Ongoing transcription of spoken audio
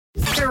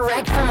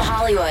Direct from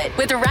Hollywood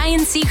with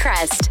Ryan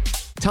Seacrest.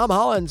 Tom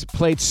Holland's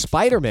played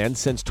Spiderman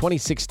since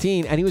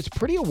 2016, and he was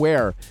pretty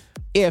aware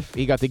if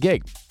he got the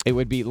gig, it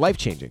would be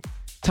life-changing.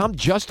 Tom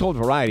just told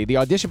Variety the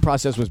audition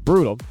process was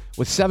brutal,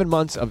 with 7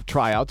 months of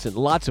tryouts and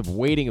lots of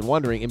waiting and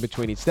wondering in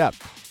between each step.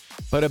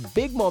 But a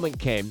big moment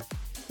came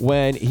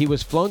when he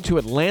was flown to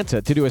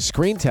Atlanta to do a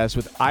screen test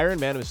with Iron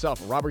Man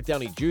himself, Robert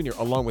Downey Jr.,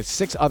 along with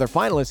 6 other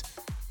finalists.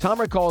 Tom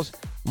recalls,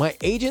 "My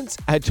agents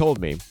had told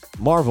me,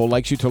 Marvel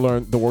likes you to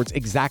learn the words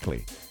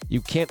exactly.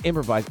 You can't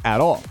improvise at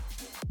all."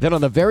 Then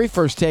on the very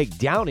first take,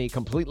 Downey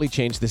completely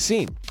changed the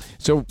scene.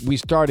 So we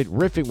started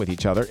riffing with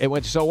each other. It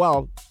went so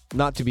well,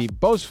 not to be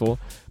boastful,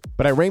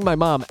 but I rang my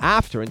mom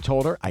after and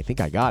told her I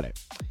think I got it.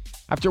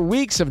 After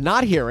weeks of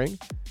not hearing,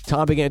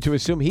 Tom began to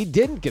assume he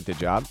didn't get the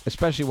job,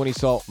 especially when he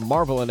saw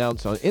Marvel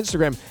announce on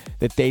Instagram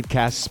that they'd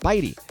cast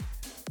Spidey.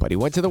 But he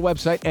went to the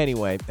website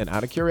anyway, and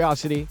out of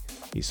curiosity,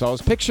 he saw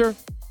his picture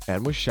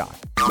and was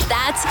shocked.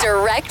 That's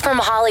Direct from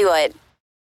Hollywood.